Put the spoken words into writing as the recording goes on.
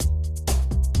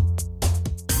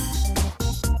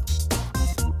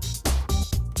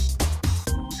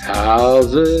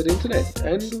How's it, Internet?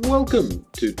 And welcome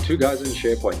to Two Guys in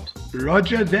SharePoint.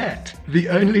 Roger that. The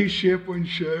only SharePoint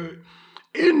show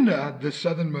in the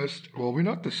southernmost, well, we're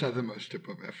not the southernmost tip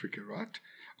of Africa, right?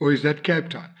 Or is that Cape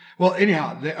Town? Well,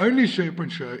 anyhow, the only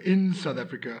SharePoint show in South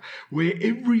Africa where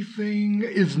everything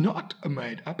is not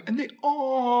made up and there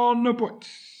are no points.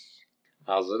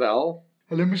 How's it, Al?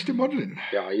 Hello, Mr. Modlin.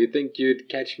 Yeah, you'd think you'd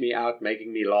catch me out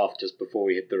making me laugh just before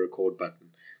we hit the record button.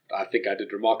 I think I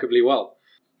did remarkably well.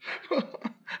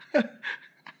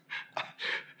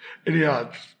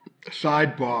 Anyhow,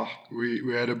 sidebar, we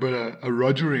had a bit of a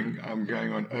rogering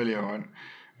going on earlier on,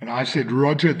 and I said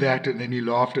Roger that, and then he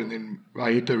laughed, and then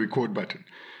I hit the record button.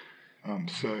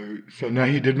 So no,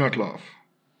 he did not laugh.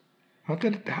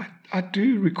 I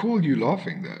do recall you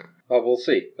laughing though. Oh, we'll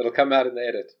see. It'll come out in the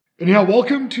edit. Anyhow,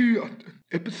 welcome to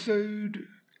episode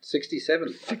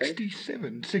 67.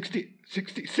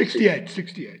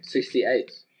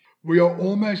 68. We are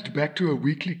almost back to a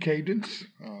weekly cadence.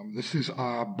 This is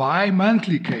our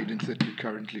bi-monthly cadence that we're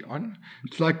currently on.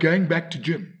 It's like going back to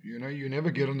gym. You know, you never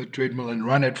get on the treadmill and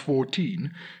run at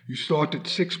 14. You start at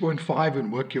 6.5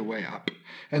 and work your way up.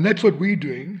 And that's what we're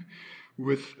doing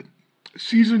with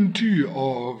season 2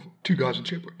 of Two Guys in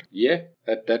SharePoint. Yeah,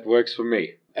 that works for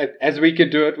me. As we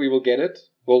can do it, we will get it.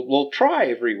 We'll try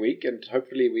every week, and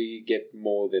hopefully we get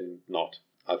more than not,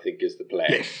 I think is the plan.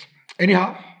 Yes.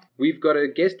 Anyhow, we've got a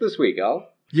guest this week, Al.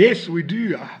 Yes, we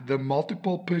do. The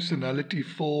multiple personality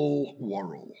Phil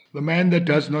Worrell, the man that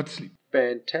does not sleep.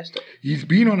 Fantastic. He's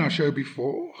been on our show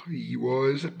before. He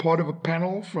was part of a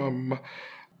panel from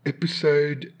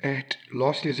episode at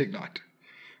last year's Ignite.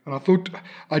 And I thought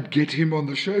I'd get him on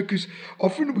the show because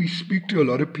often we speak to a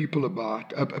lot of people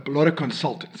about, a lot of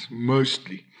consultants,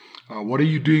 mostly. What are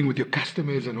you doing with your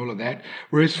customers and all of that?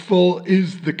 Whereas Phil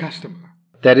is the customer.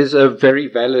 That is a very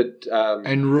valid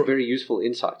and very useful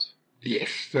insight. Yes,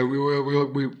 so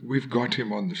we've got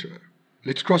him on the show.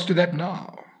 Let's cross to that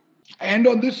now. And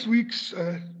on this week's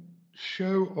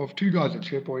show of Two Guys at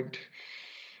SharePoint,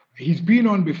 he's been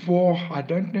on before. I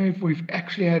don't know if we've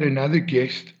actually had another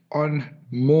guest on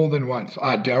more than once.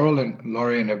 Daryl and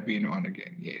Lorian have been on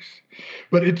again, yes.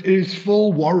 But it is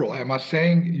Phil Worrell. Am I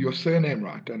saying your surname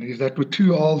right? And is that with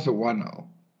 2 L's or 1 L?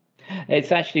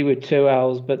 It's actually with 2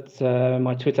 L's, but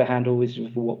my Twitter handle is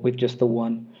with just the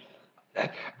 1.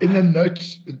 In the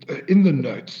notes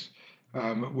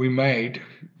we made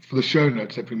for the show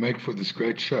notes that we make for this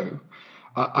great show,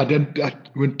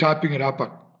 when typing it up, I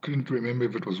couldn't remember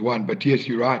if it was 1, but yes,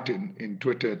 you're right. In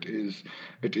Twitter,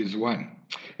 it is 1.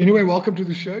 Anyway, welcome to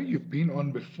the show. You've been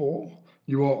on before.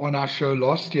 You were on our show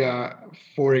last year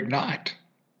for Ignite.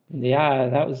 Yeah,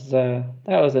 that was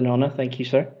an honor. Thank you,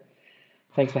 sir.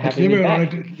 Thanks for having me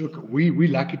back. Look, we're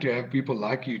lucky to have people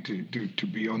like you to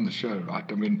be on the show, right?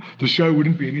 I mean, the show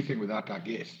wouldn't be anything without our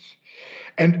guests.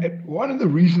 And one of the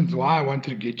reasons why I wanted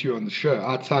to get you on the show,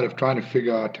 outside of trying to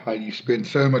figure out how you spend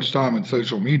so much time on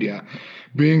social media,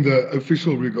 being the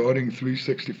official Regarding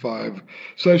 365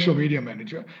 social media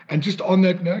manager, and just on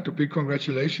that note, a big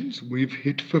congratulations. We've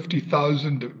hit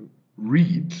 50,000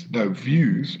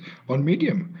 views on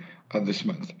Medium this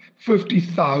month.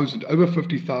 50,000, over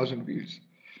 50,000 views.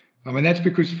 I mean, that's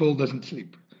because Phil doesn't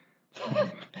sleep.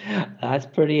 That's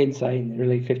pretty insane,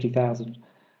 really, 50,000.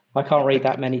 I can't read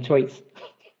that many tweets.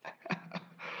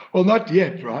 Well, not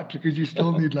yet, right? Because you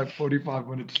still need like 45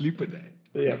 minutes sleep a day.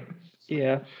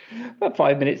 Yeah. About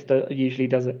 5 minutes usually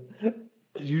does it.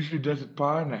 Usually does it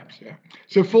power naps, yeah.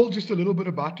 So, Phil, just a little bit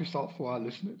about yourself for our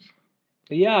listeners.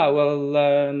 Yeah, well,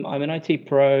 I'm an IT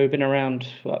pro, been around,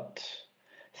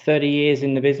 30 years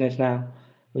in the business now,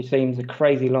 which seems a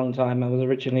crazy long time. I was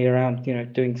originally around,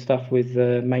 doing stuff with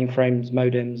mainframes,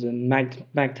 modems, and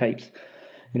mag tapes,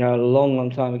 a long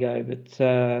time ago. But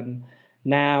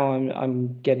now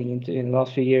I'm getting into, in the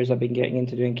last few years, I've been getting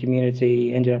into doing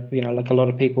community, ended up, like a lot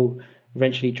of people,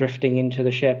 eventually drifting into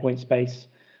the SharePoint space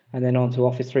and then onto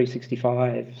Office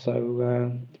 365.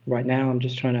 So right now I'm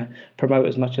just trying to promote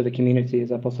as much of the community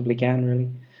as I possibly can,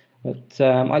 really. But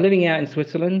I'm living out in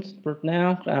Switzerland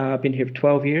now. I've been here for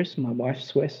 12 years. My wife's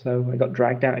Swiss, so I got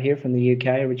dragged out here from the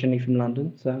UK, originally from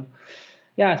London. So,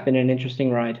 yeah, it's been an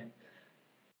interesting ride.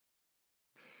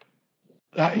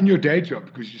 In your day job,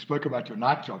 because you spoke about your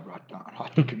night job right now,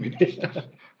 right? The community stuff.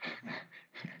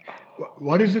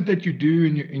 What is it that you do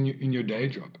in your day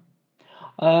job?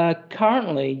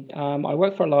 Currently, I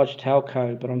work for a large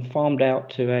telco, but I'm farmed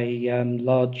out to a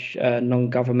large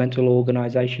non-governmental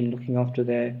organization looking after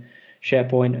their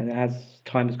SharePoint, and as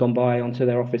time has gone by, onto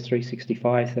their Office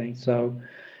 365 thing. So,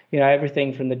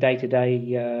 everything from the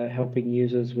day-to-day helping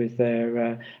users with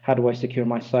their how do I secure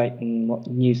my site and what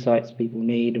new sites people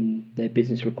need and their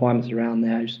business requirements around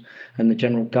those and the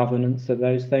general governance of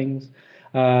those things.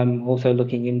 Also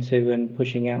looking into and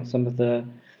pushing out some of the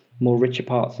more richer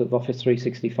parts of Office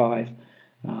 365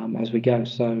 as we go.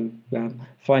 So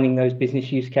finding those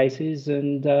business use cases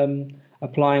and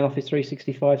applying Office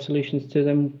 365 solutions to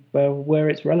them where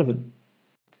it's relevant.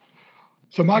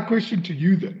 So my question to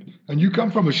you then, and you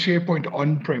come from a SharePoint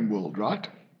on-prem world, right?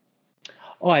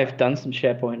 I've done some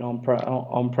SharePoint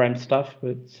on-prem stuff,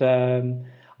 but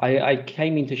I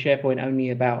came into SharePoint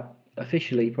only about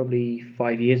officially probably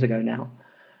 5 years ago now.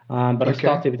 But I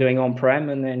started doing on-prem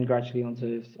and then gradually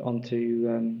onto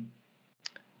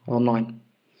online.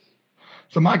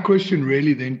 So my question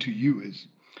really then to you is,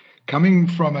 coming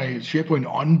from a SharePoint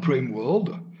on-prem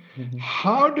world,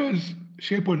 how does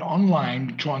SharePoint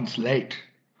Online translate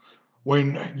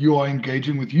when you are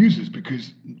engaging with users?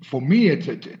 Because for me, it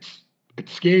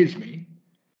scares me,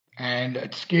 and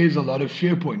it scares a lot of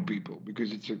SharePoint people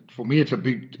because it's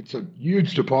a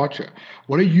huge departure.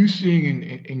 What are you seeing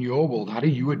in your world? How do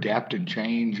you adapt and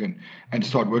change and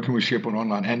start working with SharePoint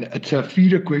Online? And it's a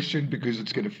feeder question because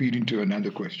it's going to feed into another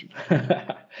question.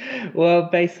 Well,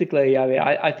 basically, I mean,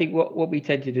 I think what we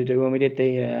tended to do when we did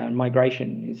the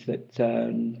migration is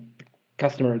that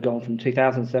customer had gone from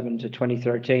 2007 to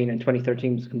 2013, and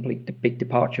 2013 was a complete big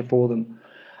departure for them.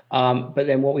 But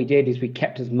then what we did is we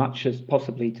kept as much as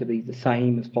possibly to be the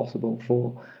same as possible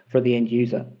for the end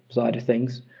user side of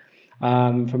things.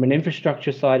 From an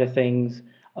infrastructure side of things,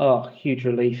 huge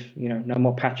relief. No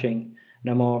more patching,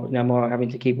 no more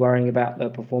having to keep worrying about the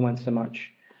performance so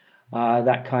much,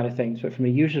 that kind of things. But from a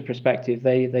user perspective,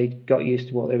 they got used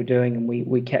to what they were doing, and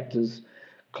we kept as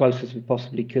close as we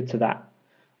possibly could to that.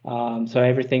 So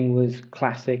everything was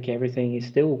classic. Everything is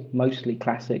still mostly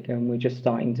classic, and we're just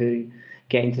starting to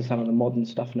get into some of the modern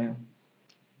stuff now.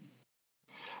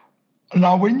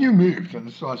 Now, when you moved,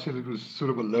 and so I said it was sort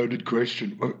of a loaded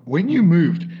question, when you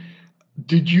moved,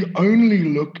 did you only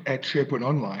look at SharePoint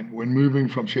Online when moving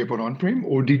from SharePoint On-Prem,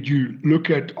 or did you look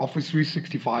at Office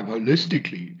 365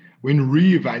 holistically when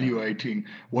reevaluating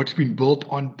what's been built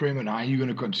on-prem and how you're going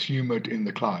to consume it in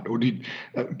the cloud? Or did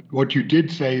what you did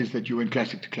say is that you went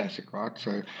classic to classic, right?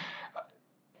 So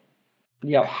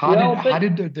yeah. How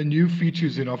did the new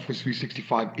features in Office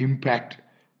 365 impact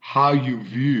how you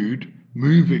viewed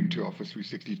moving to Office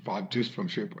 365 just from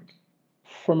SharePoint?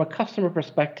 From a customer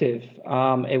perspective,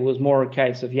 it was more a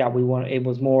case of it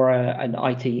was more an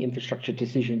IT infrastructure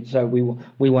decision. So we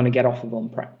want to get off of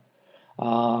on-prem.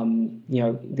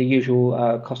 The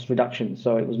usual cost reduction.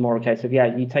 So it was more a case of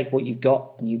you take what you've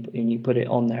got and you put it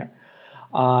on there.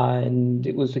 And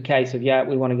it was a case of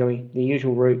we want to go the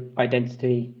usual route,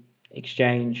 identity,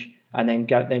 Exchange, and then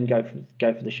go for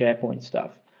the SharePoint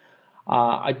stuff.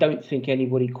 I don't think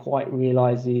anybody quite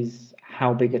realizes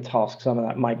how big a task some of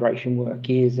that migration work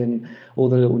is, and all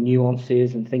the little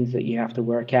nuances and things that you have to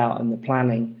work out, and the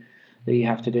planning that you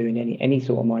have to do in any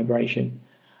sort of migration.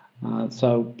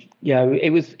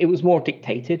 It was more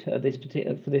dictated for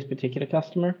this particular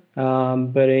customer.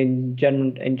 But in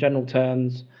general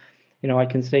terms, I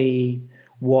can see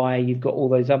why you've got all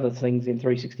those other things in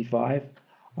 365.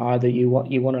 That you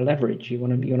want to leverage. You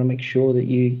want to make sure that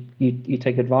you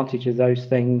take advantage of those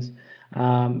things,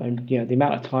 and the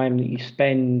amount of time that you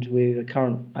spend with the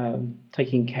current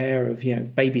taking care of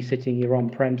babysitting your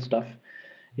on-prem stuff.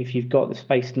 If you've got the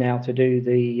space now to do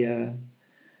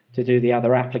the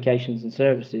other applications and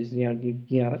services,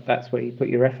 that's where you put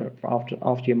your effort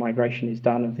after your migration is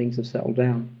done and things have settled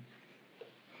down.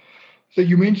 So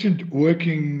you mentioned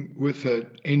working with an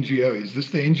NGO. Is this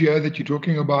the NGO that you're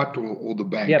talking about, or the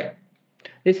bank? Yep.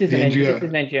 This is an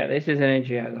NGO. This is an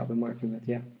NGO that I've been working with,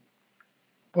 yeah.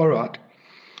 All right.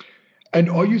 And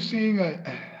are you seeing,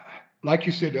 like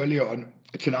you said earlier on,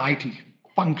 it's an IT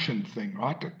function thing,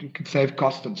 right? You can save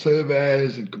cost on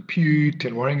servers and compute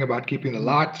and worrying about keeping the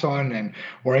lights on and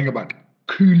worrying about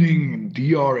cooling and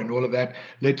DR and all of that.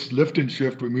 Let's lift and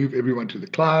shift, we move everyone to the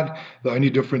cloud. The only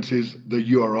difference is the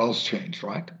URLs change,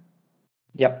 right?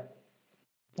 Yep.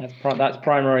 That's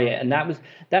primary, and that was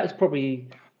probably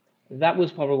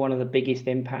one of the biggest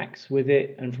impacts with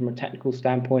it. And from a technical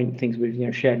standpoint, things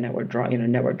with shared network drive,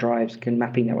 network drives,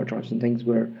 mapping network drives and things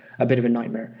were a bit of a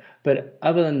nightmare. But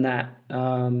other than that,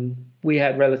 we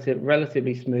had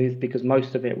relatively smooth, because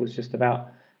most of it was just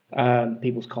about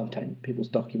people's content, people's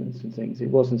documents and things. It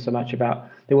wasn't so much about,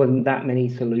 there wasn't that many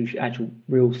actual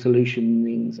real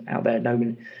solutions out there,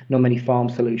 not many farm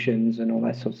solutions and all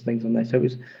that sorts of things on there. So it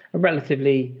was a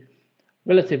relatively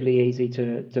relatively easy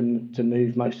to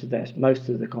move most of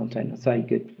the content. I'd say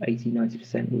good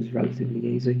 80-90% was relatively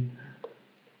easy.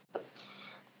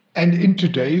 And in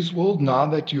today's world, now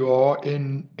that you are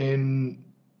in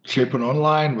SharePoint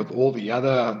Online with all the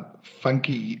other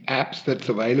funky apps that's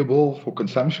available for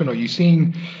consumption, are you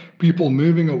seeing people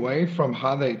moving away from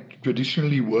how they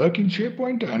traditionally work in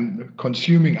SharePoint and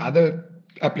consuming other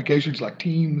applications like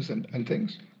Teams and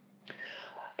things?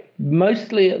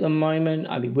 Mostly at the moment,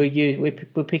 I mean,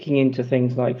 we're picking into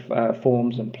things like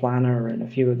Forms and Planner and a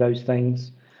few of those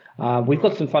things. We've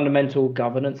got some fundamental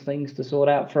governance things to sort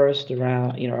out first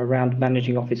around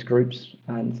managing Office groups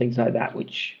and things like that,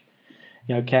 which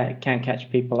can catch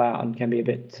people out and can be a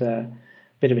bit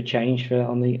of a change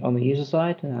on the user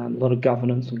side. A lot of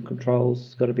governance and controls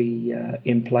has got to be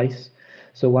in place.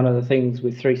 So one of the things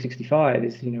with 365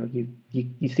 is you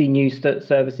see new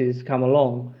services come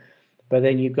along, but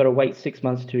then you've got to wait 6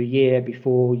 months to a year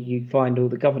before you find all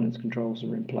the governance controls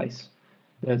are in place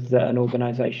that an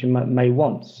organization may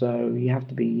want. So you have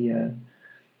to be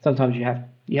sometimes you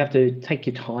have to take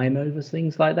your time over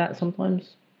things like that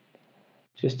sometimes,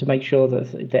 just to make sure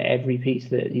that every piece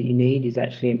that you need is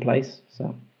actually in place.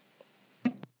 So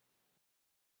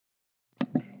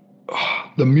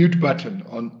the mute button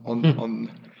on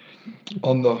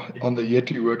the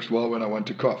Yeti works well when I want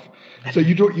to cough. So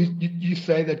you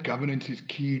say that governance is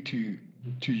key to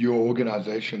your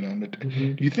organization, and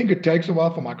do you think it takes a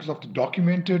while for Microsoft to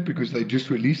document it because they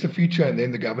just release a feature and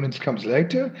then the governance comes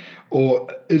later, or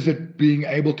is it being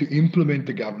able to implement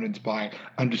the governance by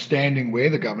understanding where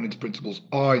the governance principles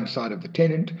are inside of the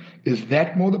tenant? Is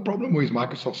that more the problem, or is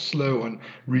Microsoft slow on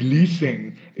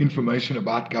releasing information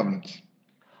about governance?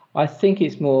 I think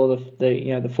it's more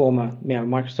the former.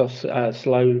 Microsoft's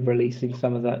slow releasing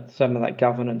some of that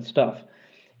governance stuff.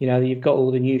 You've got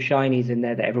all the new shinies in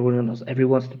there that everyone wants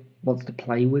to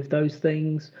play with those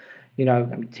things. I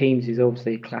mean, Teams is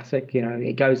obviously a classic.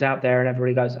 It goes out there and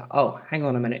everybody goes, oh, hang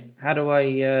on a minute, how do I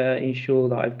ensure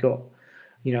that I've got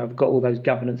all those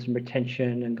governance and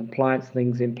retention and compliance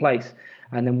things in place?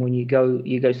 And then when you go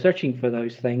searching for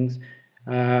those things,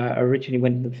 originally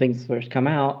when the things first come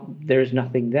out, there's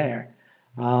nothing there.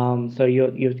 So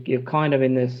you're kind of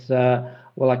in this.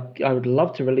 Well, I would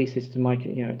love to release this to my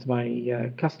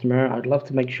customer. I'd love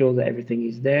to make sure that everything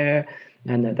is there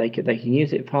and that they can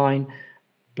use it fine,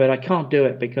 but I can't do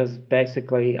it because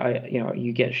basically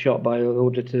you get shot by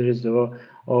auditors or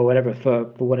whatever for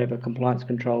whatever compliance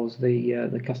controls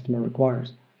the customer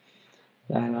requires.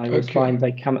 And I always find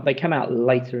they come out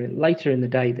later in the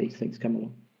day. These things come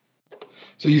along.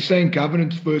 So you're saying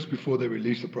governance first before they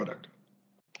release the product?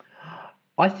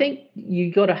 I think you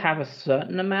got to have a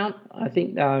certain amount. I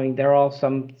mean, there are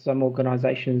some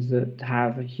organizations that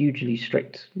have hugely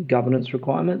strict governance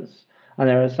requirements, and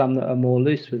there are some that are more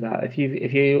loose with that. If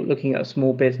you're looking at a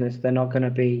small business, they're not going to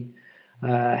be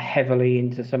heavily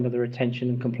into some of the retention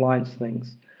and compliance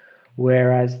things.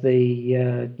 Whereas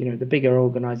the bigger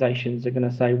organizations are going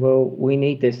to say, well, we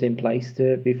need this in place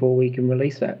before we can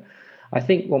release it. I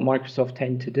think what Microsoft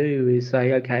tend to do is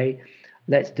say, okay,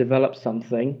 let's develop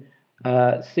something,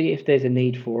 see if there's a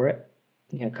need for it.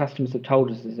 Customers have told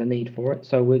us there's a need for it,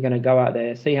 so we're going to go out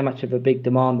there, see how much of a big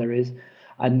demand there is,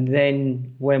 and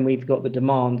then when we've got the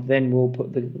demand, then we'll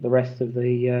put the rest of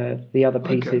the other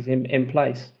pieces in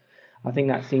place. I think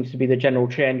that seems to be the general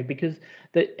trend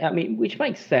which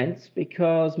makes sense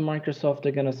because Microsoft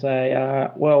are going to say,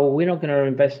 well, we're not going to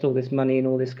invest all this money in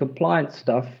all this compliance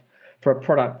stuff for a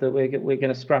product that we're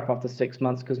going to scrap after 6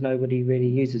 months because nobody really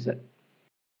uses it.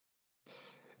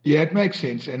 Yeah, it makes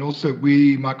sense. And also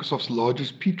Microsoft's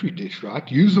largest petri dish,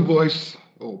 right? User voice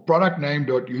or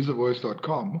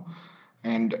productname.uservoice.com,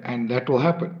 and that will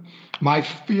happen. My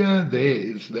fear there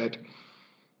is that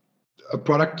a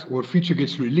product or feature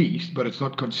gets released, but it's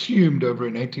not consumed over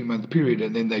an 18-month period,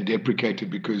 and then they deprecate it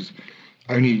because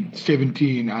only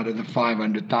 17 out of the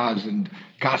 500,000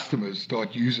 customers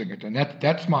start using it. And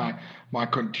that's my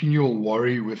continual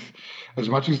worry with, as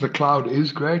much as the cloud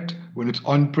is great, when it's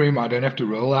on-prem, I don't have to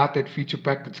roll out that feature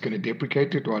pack that's going to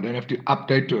deprecate it, or I don't have to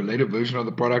update to a later version of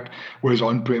the product, whereas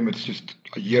on-prem, it's just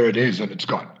here it is and it's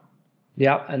gone.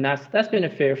 Yeah, and that's been a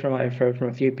fear from a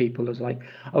few people. It's like,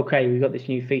 okay, we've got this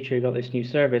new feature, we've got this new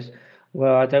service.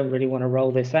 Well, I don't really want to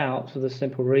roll this out. So the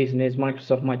simple reason is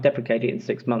Microsoft might deprecate it in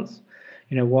 6 months.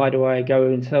 Why do I go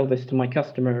and sell this to my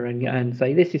customer and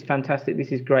say, this is fantastic, this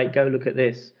is great, go look at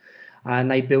this.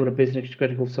 And they build a business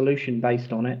critical solution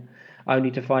based on it, only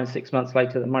to find 6 months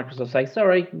later that Microsoft say,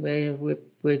 sorry,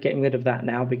 we're getting rid of that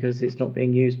now because it's not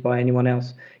being used by anyone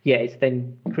else. Yeah, it's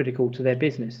then critical to their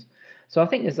business. So I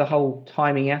think there's a whole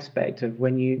timing aspect of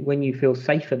when you feel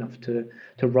safe enough to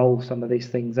roll some of these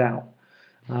things out.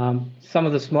 Some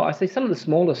of the some of the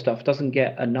smaller stuff doesn't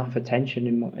get enough attention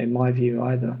in my view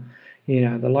either. You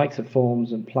know, the likes of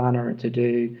Forms and Planner and To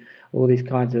Do, all these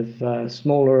kinds of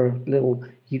smaller, little,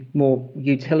 more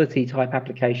utility type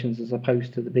applications as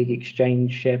opposed to the big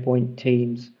Exchange, SharePoint,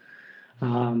 Teams.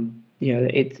 You know,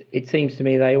 it seems to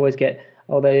me they always get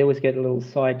a little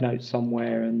side note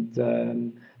somewhere,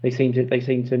 and they seem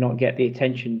to not get the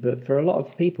attention. But for a lot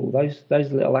of people, those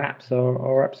little apps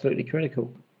are absolutely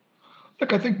critical.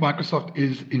 Look, I think Microsoft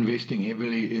is investing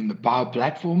heavily in the Power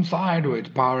Platform side, where it's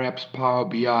Power Apps, Power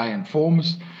BI, and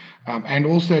Forms, and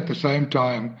also at the same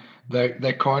time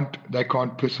they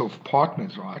can't piss off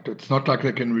partners, right? It's not like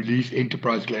they can release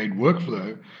enterprise grade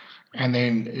workflow, and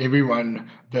then everyone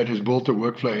that has built a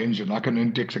workflow engine like an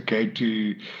Intex or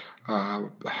K2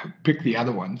 pick the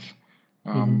other ones.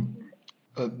 Um,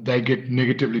 they get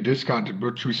negatively discounted,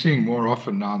 which we're seeing more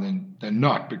often now than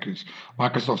not because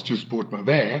Microsoft's just bought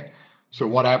Mavere. So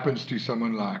what happens to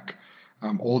someone like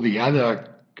all the other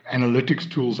analytics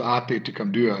tools out there to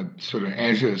come do a sort of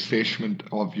Azure assessment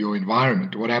of your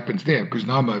environment? What happens there? Because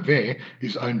now Mavere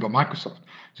is owned by Microsoft.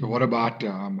 So what about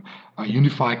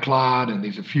Unify Cloud, and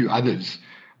there's a few others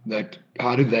that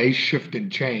how do they shift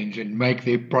and change and make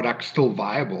their products still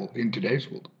viable in today's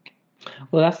world?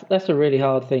 Well, that's a really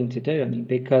hard thing to do. I mean,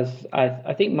 because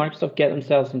I think Microsoft get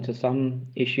themselves into some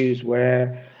issues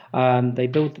where they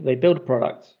build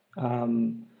products.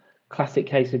 Classic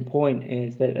case in point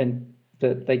is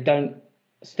that they don't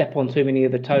step on too many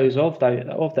of the toes of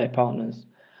their partners.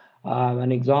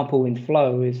 An example in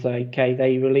Flow is okay,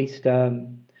 they released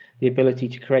the ability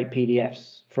to create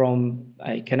PDFs from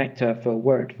a connector for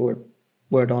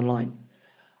Word Online,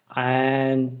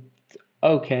 and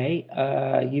okay,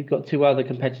 you've got two other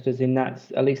competitors in that,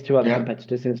 at least two other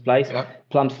competitors in this place,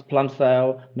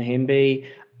 Plumsale, Mahimbi,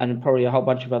 and probably a whole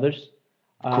bunch of others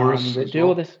that do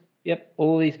all this. Yep,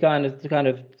 all these kind of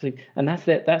thing, and that's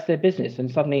their business.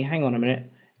 And suddenly, hang on a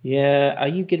minute, yeah, are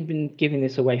you giving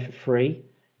this away for free?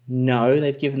 No,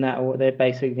 they've given that. Or they're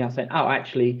basically now saying, oh,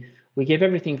 actually, we give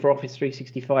everything for Office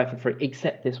 365 for free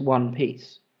except this one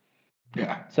piece.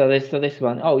 Yeah. So this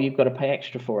one, oh, you've got to pay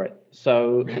extra for it.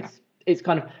 So it's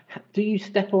kind of, do you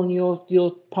step on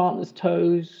your partner's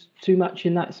toes too much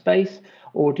in that space,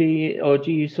 or do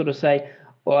you sort of say,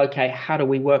 well, okay, how do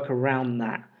we work around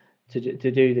that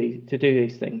to do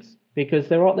these things? Because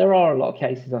there are a lot of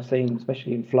cases I've seen,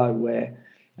 especially in Flow, where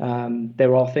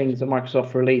there are things that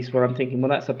Microsoft release where I'm thinking, well,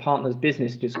 that's a partner's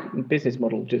business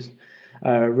model just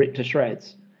ripped to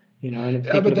shreds, you know, and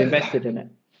if people have invested in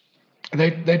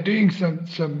it. They're doing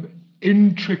some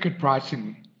intricate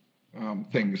pricing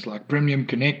things like premium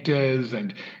connectors,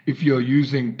 and if you're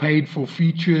using paid for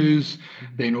features,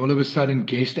 then all of a sudden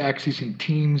guest access in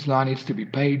Teams now needs to be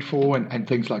paid for, and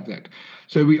things like that.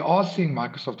 So we are seeing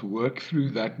Microsoft work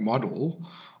through that model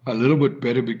a little bit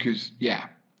better because,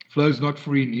 Flow's not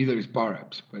free, neither is Power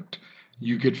Apps, but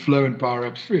you get Flow and Power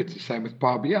Apps free. It's the same with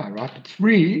Power BI, right? It's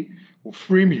free, or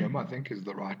freemium, I think is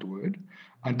the right word,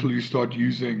 until you start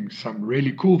using some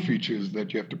really cool features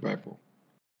that you have to pay for.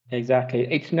 Exactly.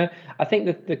 I think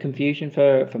that the confusion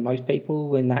for most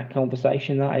people in that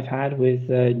conversation that I've had with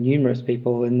numerous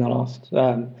people in the last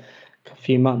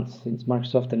few months since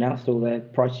Microsoft announced all their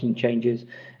pricing changes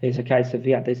is a case of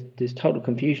there's total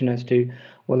confusion as to,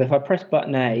 well, if I press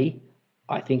button A,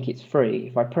 I think it's free.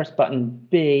 If I press button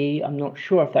B, I'm not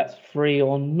sure if that's free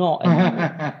or not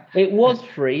anymore. It was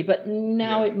free, but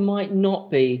now it might not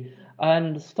be.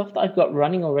 And the stuff that I've got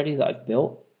running already that I've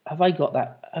built, have I got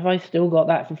that? Have I still got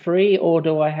that for free, or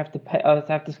do I have to pay? I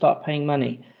have to start paying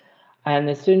money. And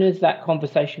as soon as that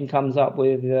conversation comes up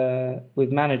with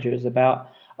managers about,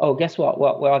 oh, guess what?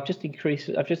 Well, I've just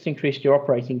increased your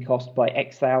operating cost by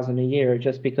X thousand a year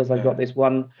just because I got this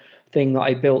one thing that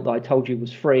I built that I told you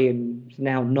was free and it's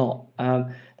now not.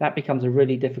 That becomes a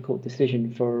really difficult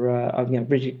decision for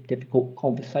really difficult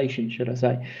conversation, should I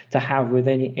say, to have with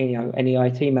any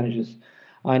IT managers.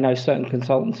 I know certain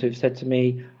consultants who've said to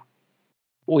me,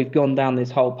 we've gone down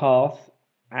this whole path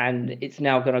and it's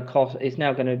now going to cost,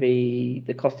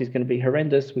 the cost is going to be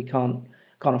horrendous. We can't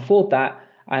afford that.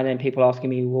 And then people asking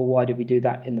me, well, why did we do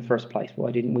that in the first place?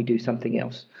 Why didn't we do something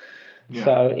else? Yeah.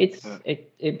 So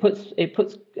it puts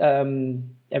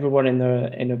everyone in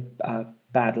a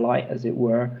bad light, as it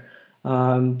were.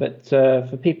 But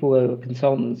for people who are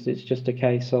consultants, it's just a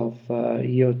case of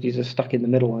you're just stuck in the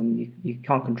middle, and you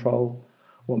can't control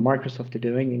what Microsoft are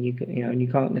doing, and you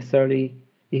can't necessarily,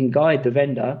 you can guide the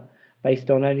vendor based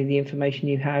on only the information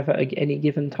you have at any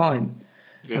given time.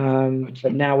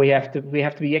 But now we have to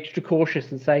be extra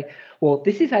cautious and say, well,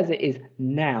 this is as it is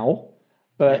now,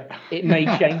 but it may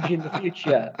change in the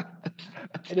future.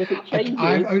 And if it changes,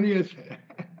 I'm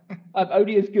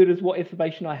only as good as what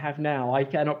information I have now. I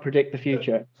cannot predict the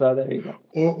future. So there you go.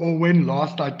 Or when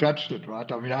last I touched it, right?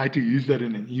 I mean, I had to use that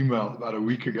in an email about a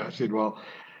week ago. I said, well,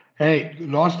 hey,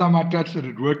 last time I touched it,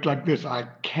 it worked like this. I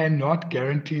cannot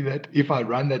guarantee that if I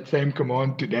run that same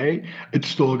command today, it's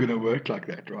still going to work like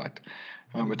that, right?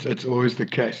 It's always the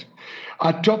case.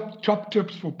 Top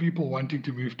tips for people wanting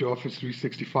to move to Office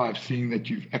 365, seeing that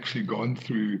you've actually gone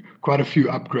through quite a few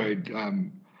upgrade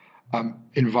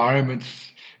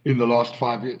environments in the last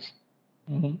 5 years.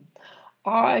 Mm-hmm.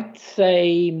 I'd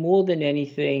say more than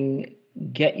anything,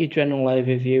 get your general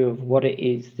overview of what it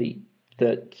is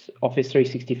that Office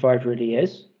 365 really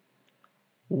is,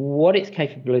 what its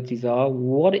capabilities are,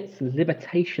 what its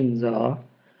limitations are,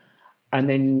 and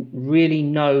then really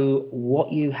know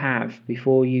what you have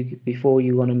before you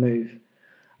want to move.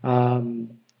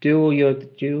 Do all your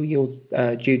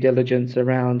due diligence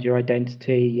around your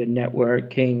identity, your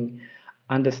networking.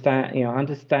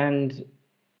 Understand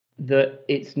that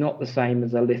it's not the same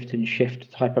as a lift and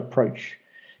shift type approach.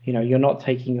 You're not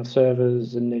taking your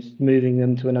servers and just moving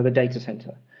them to another data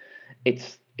center.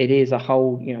 It is a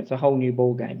whole, it's a whole new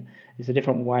ball game. It's a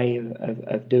different way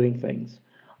of doing things.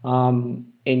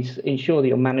 Ensure that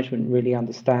your management really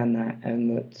understand that,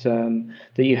 and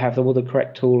that you have all the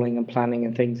correct tooling and planning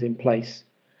and things in place.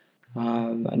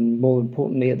 And more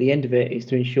importantly, at the end of it, is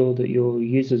to ensure that your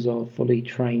users are fully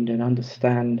trained and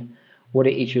understand what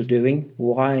it is you're doing,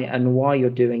 why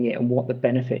you're doing it, and what the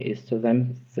benefit is to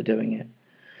them for doing it.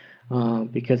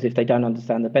 Because if they don't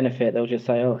understand the benefit, they'll just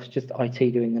say, oh, it's just IT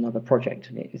doing another project,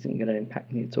 and it isn't going to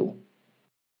impact me at all.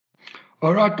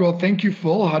 All right. Well, thank you,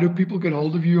 Phil. How do people get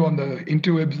hold of you on the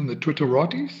interwebs and the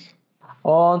Twitterati?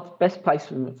 The best place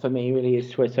for me really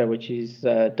is Twitter, which is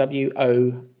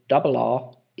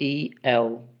WORRELPA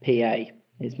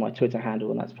is my Twitter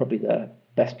handle, and that's probably the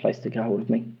best place to get hold of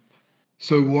me.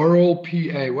 So Worrell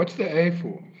PA, what's the A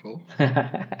for, Phil?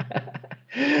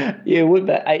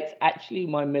 It's actually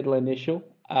my middle initial.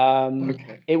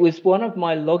 Okay. It was one of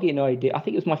my login ID. I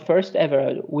think it was my first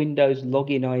ever Windows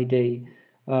login ID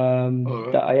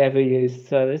that I ever used.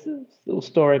 So there's a little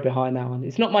story behind that one.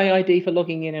 It's not my ID for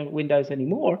logging in Windows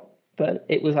anymore, but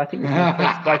it was. I think it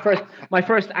was my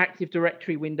first Active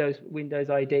Directory Windows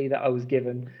ID that I was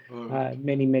given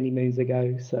many moons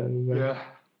ago. So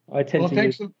I tend to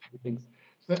use things.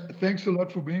 Thanks a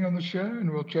lot for being on the show,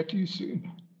 and we'll chat to you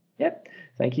soon. Yep.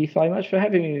 Thank you so much for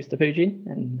having me, Mr. Pugin,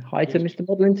 and hi to Mr.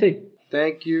 Modlin too.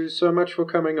 Thank you so much for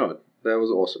coming on. That was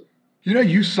awesome.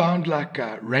 You sound like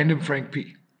Random Frank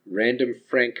P. Random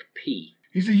Frank P.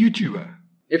 He's a YouTuber.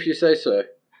 If you say so.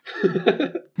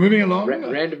 Moving along.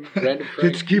 Random Frank.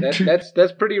 Let's keep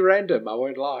that's pretty random, I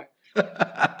won't lie.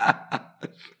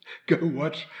 Go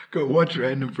watch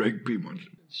Random Frank P.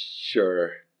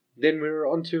 Sure. Then we're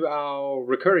on to our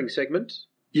recurring segment.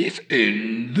 Yes,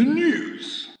 in the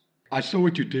news. I saw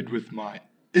what you did with my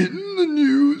in the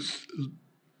news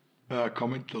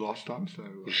comment the last time, so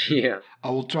yeah. I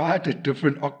will try it at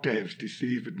different octaves to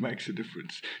see if it makes a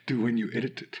difference to when you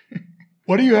edit it.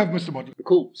 What do you have, Mr. Modlin?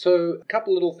 Cool. So a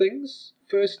couple little things.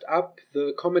 First up,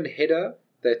 the common header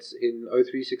that's in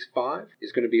O365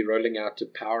 is going to be rolling out to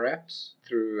Power Apps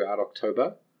throughout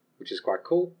October, which is quite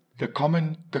cool. The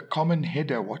common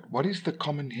header. What is the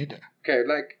common header? Okay,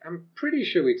 I'm pretty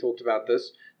sure we talked about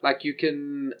this. You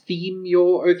can theme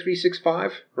your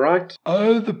O365, right?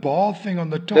 Oh, the bar thing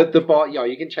on the top. The bar, yeah,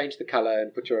 you can change the color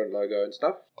and put your own logo and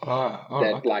stuff.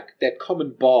 That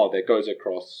common bar that goes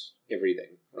across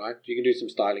everything, right? You can do some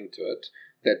styling to it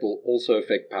that will also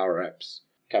affect Power Apps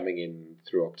coming in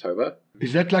through October.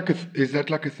 Is that like a thing? Is that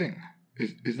a thing?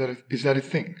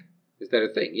 Is that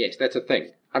a thing? Yes, that's a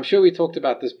thing. I'm sure we talked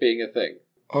about this being a thing.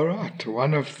 All right.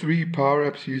 1 of 3 Power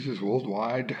Apps users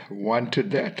worldwide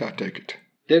wanted that, I take it.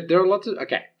 There are lots of...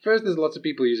 Okay, first, there's lots of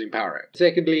people using Power Apps.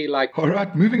 Secondly, All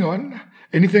right, moving on.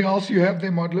 Anything else you have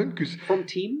there, Modlin? From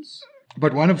Teams?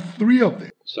 But 1 of 3 of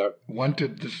them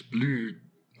wanted this blue...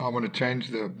 I want to change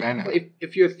the banner.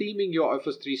 If you're theming your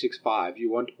Office 365, you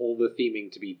want all the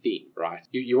theming to be themed, right?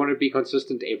 You want to be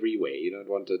consistent everywhere. You don't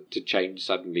want it to change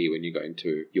suddenly when you go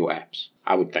into your apps,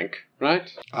 I would think,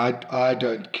 right? I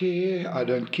don't care.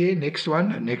 Next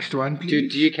one,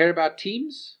 please. Do you care about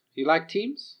Teams? Do you like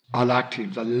Teams? I like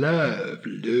Teams. I love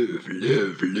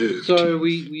So Teams.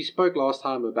 we spoke last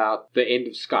time about the end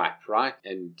of Skype, right?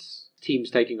 And Teams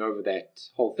taking over that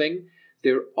whole thing.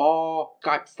 There are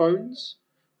Skype phones,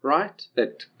 right,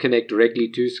 that connect directly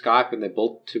to Skype and they're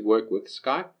built to work with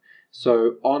Skype.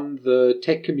 So on the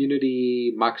Tech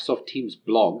Community Microsoft Teams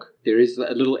blog, there is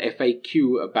a little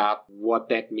FAQ about what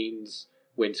that means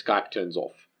when Skype turns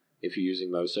off if you're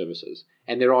using those services.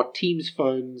 And there are Teams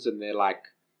phones and they're like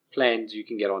plans you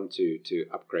can get onto to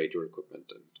upgrade your equipment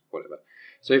and whatever.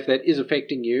 So if that is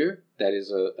affecting you, that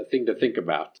is a thing to think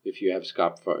about if you have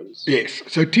Skype phones. Yes.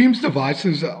 So Teams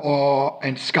devices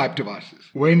and Skype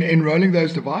devices. When enrolling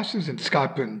those devices in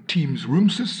Skype and Teams room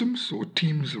systems or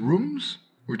Teams rooms,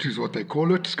 which is what they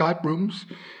call it, Skype rooms,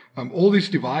 all these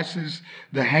devices,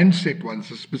 the handset ones,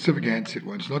 the specific handset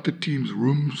ones, not the Teams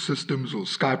room systems or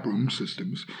Skype room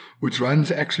systems, which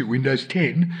runs actually Windows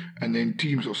 10 and then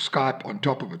Teams or Skype on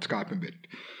top of it, Skype embedded.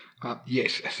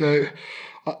 Yes. So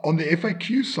on the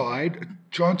FAQ side,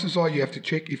 chances are you have to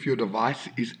check if your device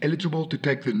is eligible to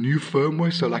take the new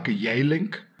firmware, so like a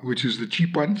Yealink, which is the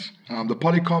cheap ones. The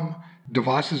Polycom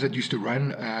devices that used to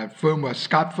run firmware,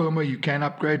 Skype firmware, you can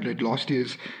upgrade. Like last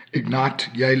year's Ignite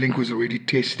Yealink was already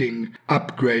testing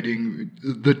upgrading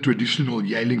the traditional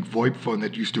Yealink VoIP phone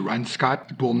that used to run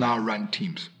Skype. It will now run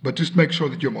Teams. But just make sure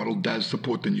that your model does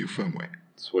support the new firmware.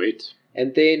 Sweet.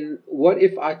 And then what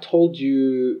if I told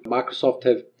you Microsoft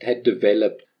had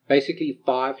developed basically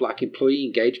 5 like employee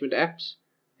engagement apps,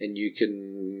 and you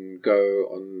can go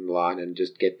online and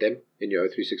just get them in your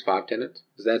O365 tenant?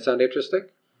 Does that sound interesting?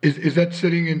 Is that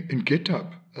sitting in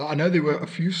GitHub? I know there were a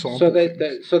few samples.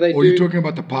 So they or you're talking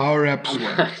about the Power Apps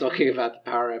ones? I'm talking about the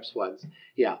Power Apps ones.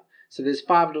 Yeah. So there's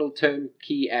 5 little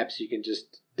turnkey apps you can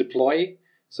just deploy.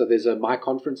 So there's a My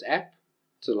Conference app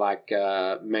to like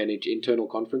manage internal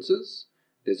conferences.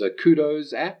 There's a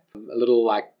Kudos app, a little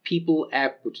like People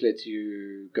app which lets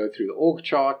you go through the org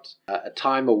chart, a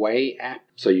Time Away app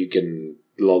so you can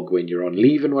log when you're on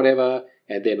leave and whatever,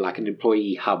 and then like an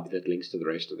employee hub that links to the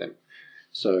rest of them.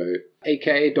 So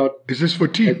aka. Is this for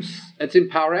Teams? It's in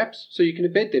Power Apps, so you can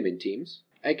embed them in Teams.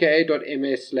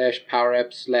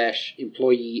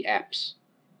 aka.ms/powerapps/employee apps.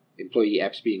 Employee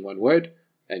apps being one word,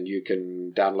 and you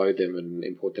can download them and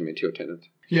import them into your tenant.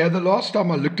 Yeah, the last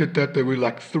time I looked at that, there were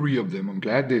like 3 of them. I'm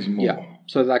glad there's more. Yeah,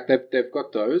 so like they've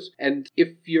got those. And if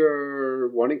you're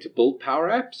wanting to build Power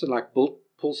Apps and like pull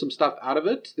some stuff out of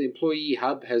it, the Employee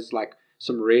Hub has like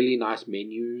some really nice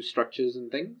menu structures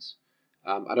and things.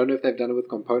 I don't know if they've done it with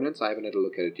components. I haven't had a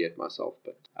look at it yet myself,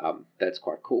 but that's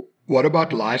quite cool. What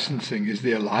about licensing? Is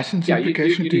there a license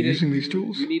implication to using these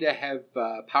tools? You need to have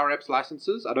Power Apps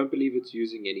licenses. I don't believe it's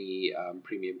using any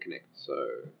Premium Connect. So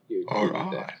all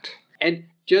right. And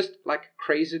just like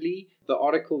crazily, the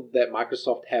article that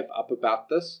Microsoft have up about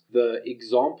this, the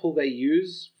example they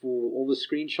use for all the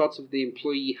screenshots of the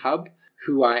Employee Hub,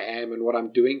 who I am and what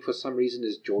I'm doing for some reason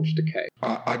is George Takei.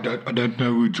 I don't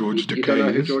know who George Takei is. You don't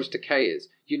know who George Takei is.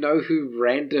 You know who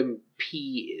Random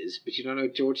P is, but you don't know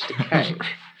George Takei.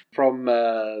 From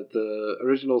the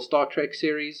original Star Trek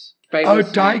series. Famously. Oh,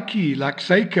 Taiki, like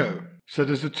Seiko. So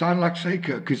does it sound like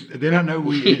Seiko? Because then I know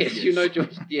who he is. Yes, you know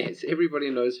George. Yes, everybody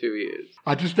knows who he is.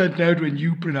 I just don't know it when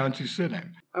you pronounce his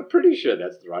surname. I'm pretty sure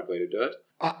that's the right way to do it.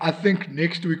 I think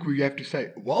next week we have to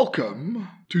say, welcome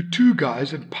to Two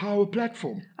Guys and Power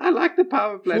Platform. I like the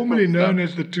Power Platform. Formerly known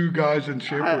as the Two Guys and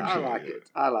SharePoint.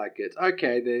 I like it.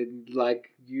 Okay, then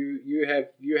like you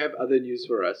have other news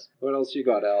for us. What else you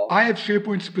got, Al? I have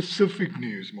SharePoint specific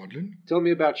news, Modlin. Tell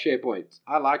me about SharePoint.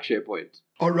 I like SharePoint.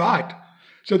 All right.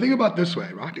 So think about it this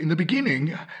way, right? In the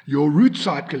beginning, your root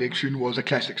site collection was a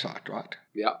classic site, right?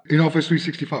 Yeah. In Office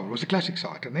 365, it was a classic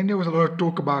site. And then there was a lot of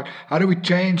talk about how do we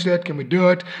change that? Can we do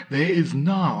it? There is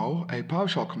now a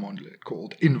PowerShell command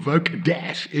called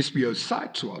invoke-spo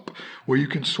site swap, where you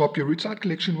can swap your root site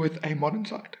collection with a modern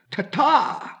site.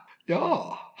 Ta-ta!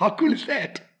 Yeah, how cool is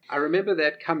that? I remember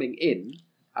that coming in.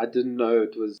 I didn't know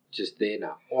it was just there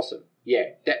now. Awesome.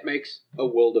 Yeah, that makes a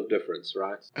world of difference,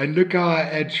 right? And look how I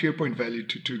add SharePoint value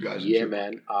to Two Guys. Yeah,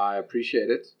 man, I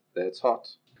appreciate it. That's hot.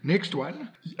 Next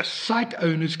one, site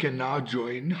owners can now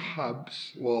join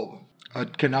hubs. Well,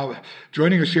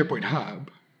 joining a SharePoint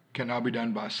hub can now be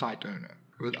done by a site owner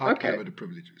without covered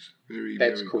privileges.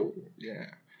 That's very cool.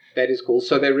 Yeah. That is cool.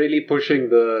 So they're really pushing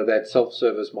that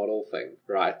self-service model thing,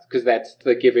 right? Because that's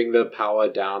giving the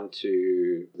power down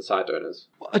to the site owners.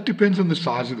 Well, it depends on the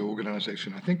size of the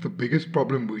organization. I think the biggest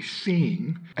problem we're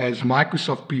seeing as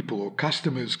Microsoft people or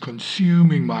customers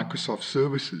consuming Microsoft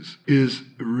services is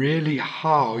really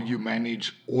how you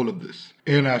manage all of this.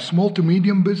 In a small to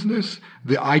medium business,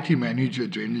 the IT manager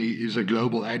generally is a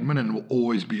global admin and will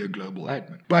always be a global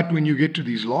admin. But when you get to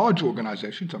these large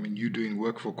organizations, I mean, you're doing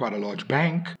work for quite a large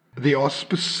bank, there are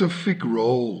specific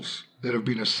roles that have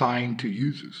been assigned to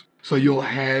users. So you'll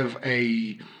have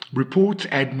a reports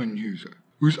admin user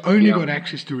who's only got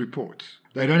access to reports.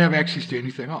 They don't have access to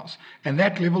anything else. And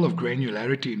that level of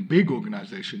granularity in big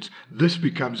organizations, this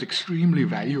becomes extremely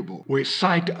valuable, where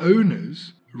site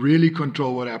owners really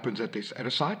control what happens at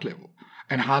a site level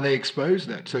and how they expose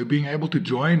that. So being able to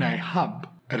join a hub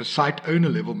at a site owner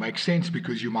level makes sense,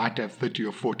 because you might have 30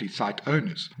 or 40 site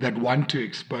owners that want to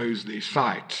expose their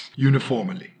sites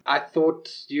uniformly. I thought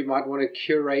you might want to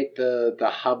curate the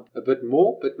hub a bit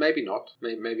more, but maybe not.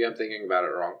 Maybe I'm thinking about it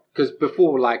wrong. Because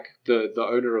before, like, the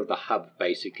owner of the hub,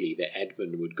 basically, the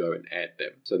admin would go and add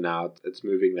them. So now it's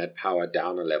moving that power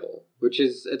down a level, which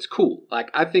is, it's cool. Like,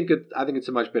 I think it's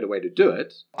a much better way to do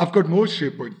it. I've got more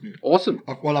SharePoint news. Awesome.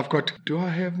 Do I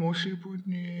have more SharePoint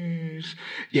news?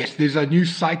 Yes, there's a new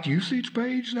site usage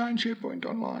page now in SharePoint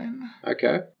Online.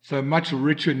 Okay. So much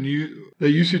richer the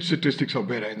usage statistics are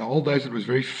better. In the old days, it was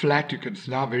very flat. It's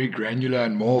now very granular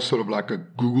and more sort of like a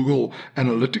Google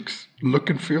Analytics look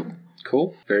and feel.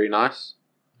 Cool. Very nice.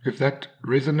 If that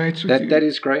resonates with you. That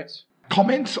is great.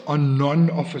 Comments on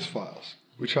non-Office files,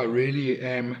 which I really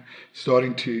am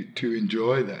starting to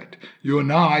enjoy that. You're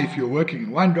now, if you're working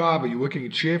in OneDrive, or you're working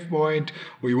in SharePoint,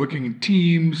 or you're working in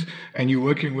Teams, and you're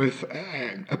working with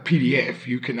a PDF,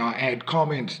 you can now add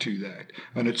comments to that,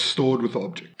 and it's stored with the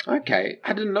object. Okay,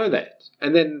 I didn't know that.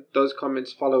 And then those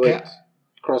comments follow it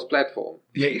cross-platform.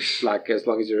 Yes. Like, as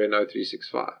long as you're in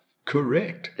O365.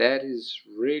 Correct. That is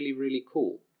really, really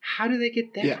cool. How do they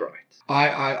get that right?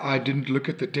 I didn't look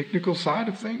at the technical side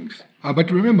of things. But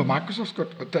remember, Microsoft's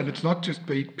got, and it's not just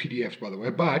PDFs, by the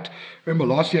way, but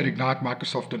remember last year at Ignite,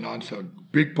 Microsoft announced a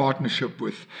big partnership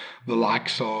with the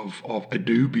likes of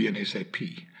Adobe and SAP.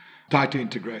 Tighter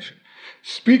integration.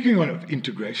 Speaking of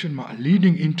integration,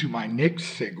 leading into my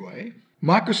next segue,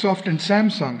 Microsoft and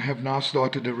Samsung have now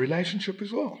started a relationship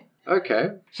as well. Okay.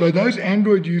 So those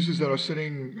Android users that are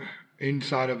sitting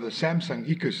inside of the Samsung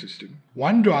ecosystem,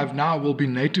 OneDrive now will be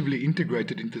natively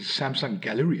integrated into the Samsung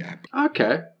Gallery app.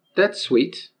 Okay. That's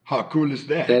sweet. How cool is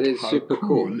that? That is super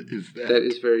cool. How cool is that? That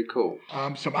is very cool.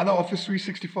 Some other Office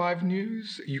 365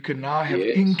 news. You can now have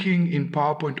inking in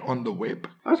PowerPoint on the web.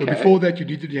 Okay. So before that, you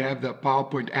needed to have the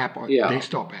PowerPoint app or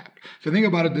desktop app. So think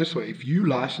about it this way. If you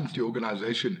license your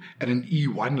organization at an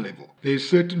E1 level, there's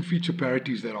certain feature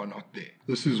parities that are not there.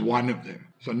 This is one of them.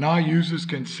 So now users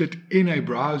can sit in a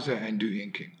browser and do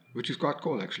inking, which is quite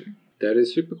cool, actually. That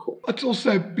is super cool. It's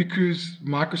also because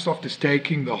Microsoft is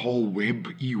taking the whole Web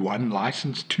E1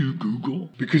 license to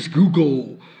Google, because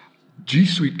Google G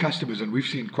Suite customers, and we've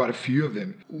seen quite a few of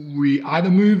them, we either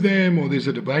move them, or there's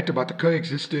a debate about the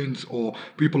coexistence, or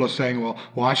people are saying, well,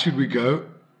 why should we go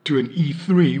to an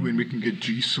E3 when we can get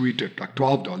G Suite at like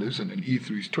 $12 and an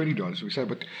E3 is $20? We say,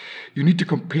 but you need to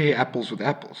compare apples with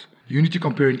apples. You need to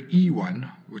compare an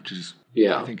E1, which is,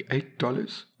 I think,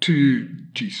 $8, to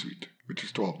G Suite, which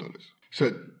is $12.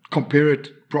 So compare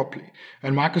it properly.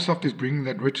 And Microsoft is bringing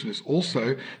that richness.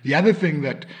 Also, the other thing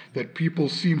that people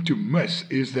seem to miss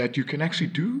is that you can actually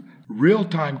do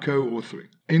real-time co-authoring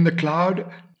in the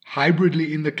cloud,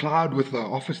 hybridly in the cloud with the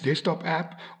Office Desktop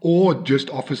app, or just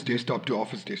Office Desktop to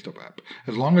Office Desktop app.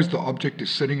 As long as the object is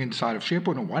sitting inside of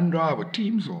SharePoint or OneDrive or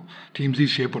Teams is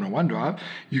SharePoint or OneDrive,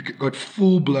 you've got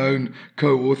full-blown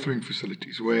co-authoring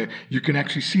facilities where you can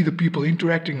actually see the people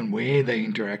interacting and where they're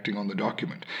interacting on the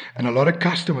document. And a lot of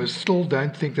customers still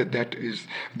don't think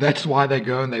that's why they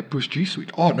go and they push G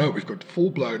Suite. Oh no, we've got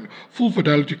full-blown,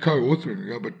 full-fidelity co-authoring.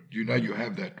 Yeah, but you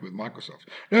have that with Microsoft.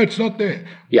 No, it's not there.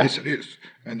 Yeah. Yes, it is.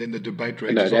 And then the debate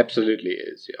rages. No, it absolutely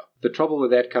is, yeah. The trouble with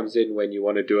that comes in when you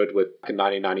want to do it with a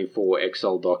 1994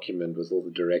 Excel document with all the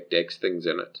DirectX things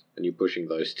in it, and you're pushing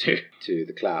those to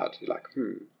the cloud. You're like,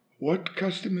 What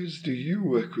customers do you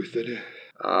work with that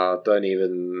don't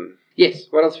even... Yes,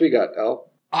 what else we got, Al?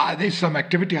 There's some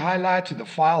activity highlights in the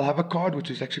file hover card,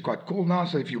 which is actually quite cool now.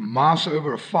 So if you mouse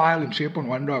over a file in SharePoint,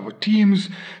 OneDrive, or Teams,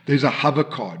 there's a hover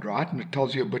card, right? And it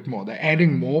tells you a bit more. They're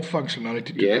adding more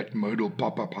functionality to that modal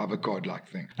pop-up hover card-like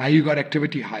thing. Now you've got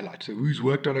activity highlights. So who's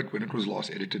worked on it, when it was last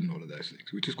edited, and all of those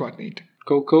things, which is quite neat.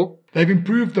 Cool. They've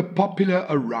improved the popular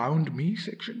Around Me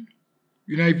section.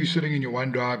 If you're sitting in your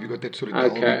OneDrive, you've got that sort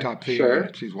of gallery type thing. Sure.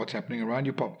 It says what's happening around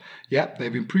your pop. Yeah,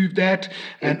 they've improved that.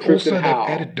 And also they've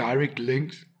added direct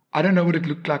links. I don't know what it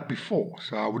looked like before,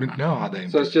 so I wouldn't know how they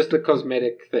improved. So it's just a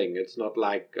cosmetic thing. It's not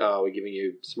like, we're giving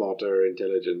you smarter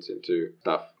intelligence into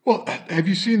stuff. Well, have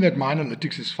you seen that My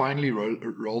Analytics is finally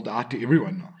rolled out to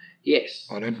everyone now? Yes.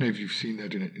 I don't know if you've seen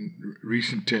that in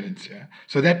recent tenants, yeah?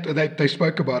 So that they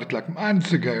spoke about it like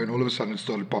months ago, and all of a sudden it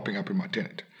started popping up in my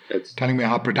tenant. It's telling me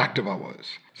how productive I was.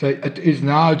 So it is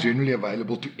now generally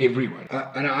available to everyone.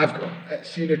 And I've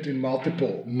seen it in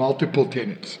multiple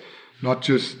tenants, not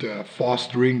just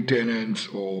fast ring tenants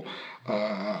or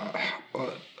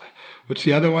What's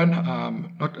the other one?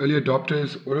 Not early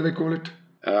adopters. What do they call it?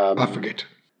 I forget.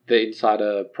 The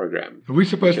Insider Program. We're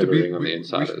supposed to be on the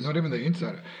insiders. Not even the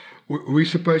insider. We're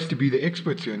supposed to be the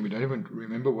experts here, and we don't even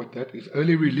remember what that is.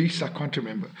 Early release, I can't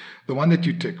remember. The one that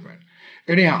you took, man.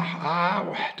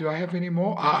 Anyhow, do I have any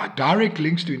more? Direct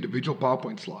links to individual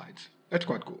PowerPoint slides. That's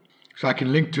quite cool. So I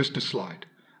can link just a slide,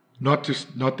 not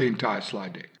the entire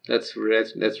slide deck. That's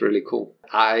really cool.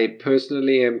 I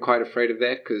personally am quite afraid of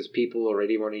that because people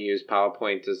already want to use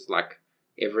PowerPoint as like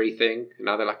everything.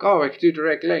 Now they're like, oh, I can do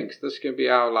direct links. This can be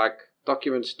our like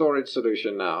document storage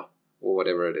solution now, or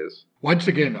whatever it is. Once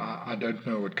again, I don't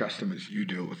know what customers you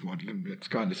deal with, Modlin. It's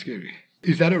kind of scary.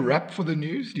 Is that a wrap for the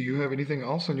news? Do you have anything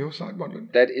else on your side,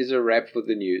 Modlin? That is a wrap for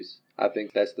the news. I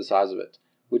think that's the size of it.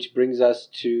 Which brings us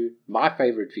to my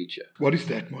favorite feature. What is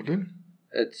that, Modlin?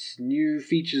 It's new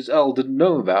features Al didn't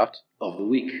know about of the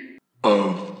week.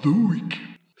 Of the week.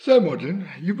 So, Modlin,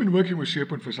 you've been working with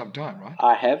SharePoint for some time, right?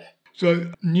 I have.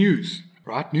 So, news,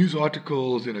 right? News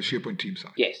articles in a SharePoint team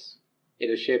site. Yes, in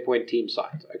a SharePoint team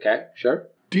site. Okay, sure.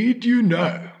 Did you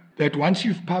know that once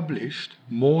you've published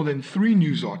more than 3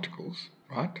 news articles,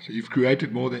 right? So you've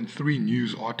created more than 3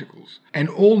 news articles, and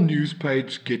all news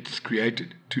page gets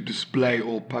created to display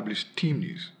all published team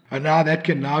news. And now that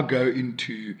can now go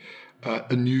into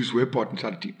a news web part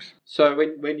inside of Teams. So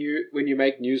when you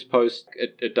make news posts,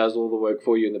 it does all the work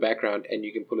for you in the background, and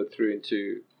you can pull it through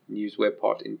into news web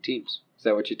part in Teams. Is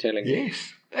that what you're telling me?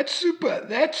 Yes, that's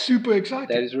super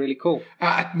exciting. That is really cool.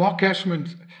 Mark Cashman,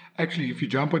 actually, if you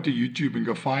jump onto YouTube and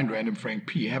go find Random Frank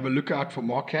P, have a look out for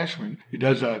Mark Cashman. He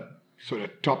does a sort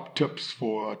of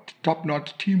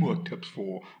top-notch teamwork tips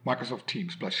for Microsoft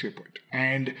Teams plus SharePoint.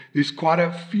 And there's quite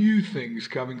a few things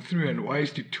coming through and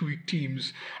ways to tweak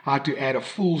Teams, how to add a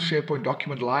full SharePoint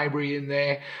document library in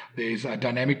there. There's a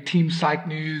dynamic team site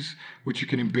news, which you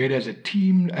can embed as a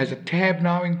tab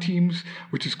now in Teams,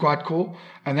 which is quite cool.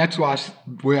 And that's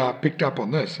where I picked up on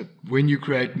this. That when you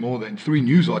create more than 3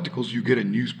 news articles, you get a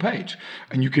news page.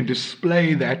 And you can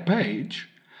display that page.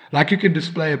 Like you can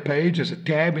display a page as a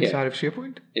tab inside of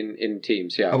SharePoint? In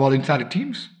Teams, yeah. Well, inside of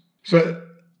Teams. So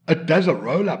it does a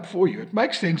roll-up for you. It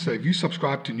makes sense that if you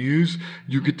subscribe to news,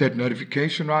 you get that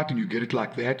notification, right? And you get it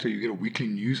like that, so you get a weekly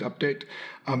news update.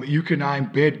 You can now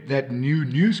embed that new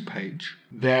news page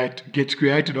that gets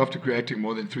created after creating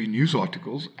more than 3 news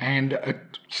articles, and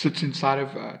it sits inside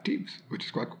of Teams, which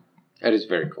is quite cool. That is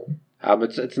very cool.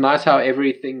 It's nice how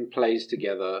everything plays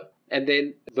together. And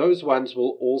then those ones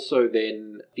will also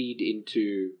then feed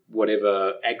into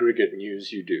whatever aggregate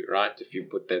news you do, right? If you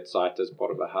put that site as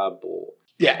part of a hub, or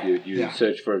you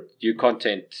search for your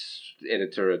content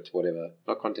editor at whatever.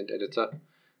 Not content editor.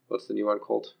 What's the new one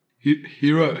called?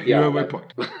 Hero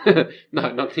Webpot.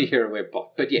 No, not the Hero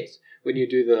Webpot. But yes, when you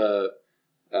do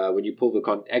when you pull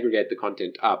aggregate the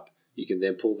content up, you can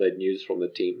then pull that news from the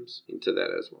teams into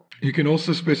that as well. You can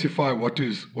also specify what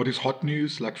is hot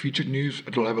news, like featured news.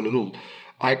 It'll have a little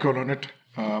icon on it,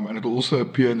 and it'll also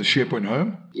appear in the SharePoint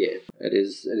home. Yeah, it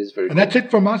is very cool. And that's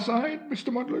it from my side,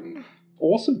 Mr. Modlin.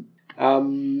 Awesome.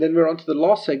 Then we're on to the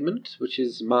last segment, which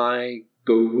is my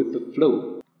Go With The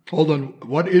Flow. Hold on.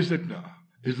 What is it now?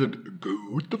 Is it Go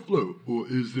With The Flow, or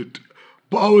is it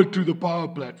Power to the Power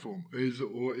Platform?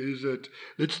 Or is it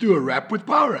Let's Do a Rap with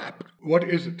Power App? What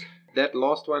is it? That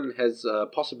last one has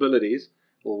possibilities.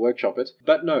 We'll workshop it.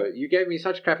 But no, you gave me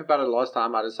such crap about it last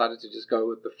time, I decided to just go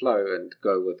with the flow and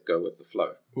go with the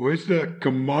flow. Where's the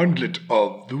commandlet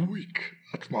of the week?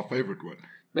 That's my favorite one.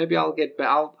 Maybe I'll get back.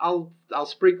 I'll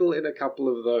sprinkle in a couple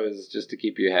of those just to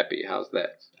keep you happy. How's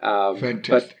that?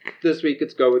 Fantastic. But this week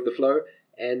it's go with the flow.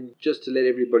 And just to let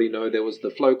everybody know, there was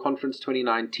the Flow Conference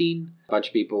 2019. A bunch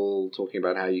of people talking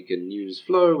about how you can use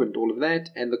Flow and all of that.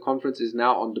 And the conference is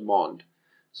now on demand.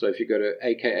 So if you go to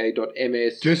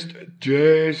aka.ms...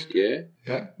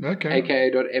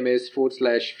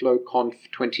 aka.ms/flowconf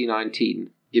 2019.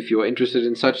 If you're interested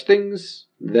in such things,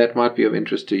 that might be of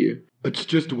interest to you. It's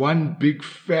just one big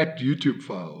fat YouTube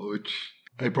file, which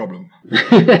a problem.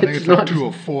 I think it's like 2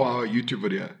 or 4 hour YouTube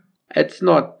video. It's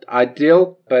not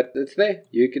ideal, but it's there.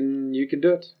 You can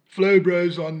do it. Flow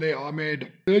Bros on there,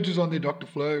 Ahmed. Serge is on there, Dr.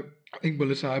 Flow. I think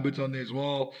Melissa Hubbard's on there as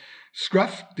well.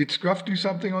 Scruff, did Scruff do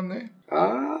something on there?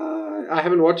 I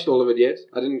haven't watched all of it yet.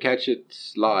 I didn't catch it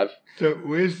live. So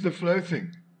where's the Flow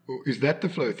thing? Or is that the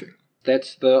Flow thing?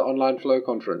 That's the online Flow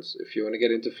conference. If you want to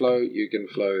get into Flow, you can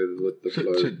flow with the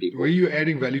Flow people. Were you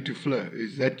adding value to Flow?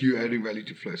 Is that you adding value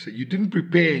to Flow? So you didn't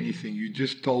prepare anything. You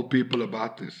just told people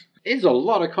about this. There's a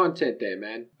lot of content there,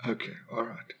 man. Okay, all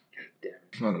right.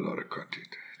 It's not a lot of content.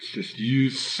 It's just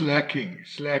you slacking.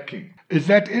 Is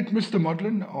that it, Mr.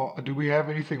 Modlin? Or do we have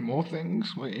anything more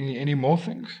things? Any more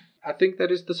things? I think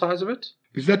that is the size of it.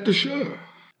 Is that the show?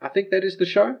 I think that is the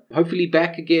show. Hopefully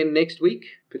back again next week,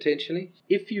 potentially.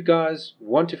 If you guys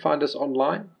want to find us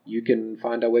online, you can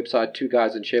find our website,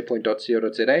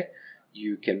 2guysinsharepoint.co.za.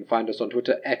 You can find us on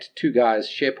Twitter at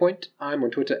 2guyssharepoint. I'm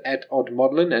on Twitter at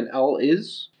oddmodlin, and Al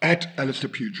is... at Alistair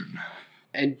Pugin.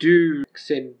 And do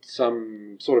send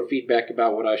some sort of feedback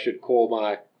about what I should call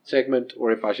my segment, or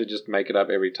if I should just make it up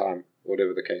every time,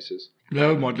 whatever the case is.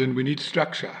 No, Modlin, we need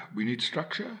structure.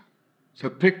 So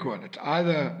pick one. It's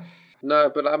either... No,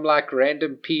 but I'm like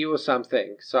random P or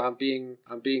something. So I'm being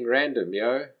random,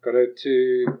 yo. Got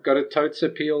to totes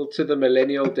appeal to the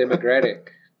millennial demographic.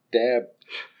 Dab.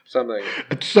 Something.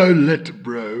 It's so lit,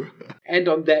 bro. And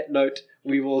on that note,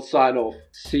 we will sign off.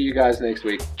 See you guys next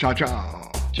week. Ciao,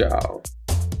 ciao. Ciao.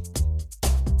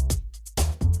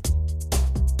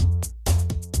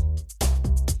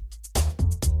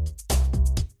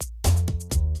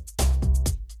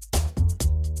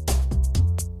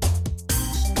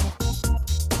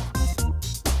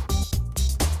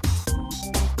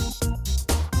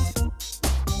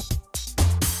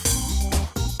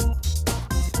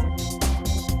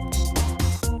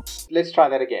 Let's try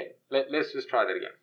that again. Let's just try that again.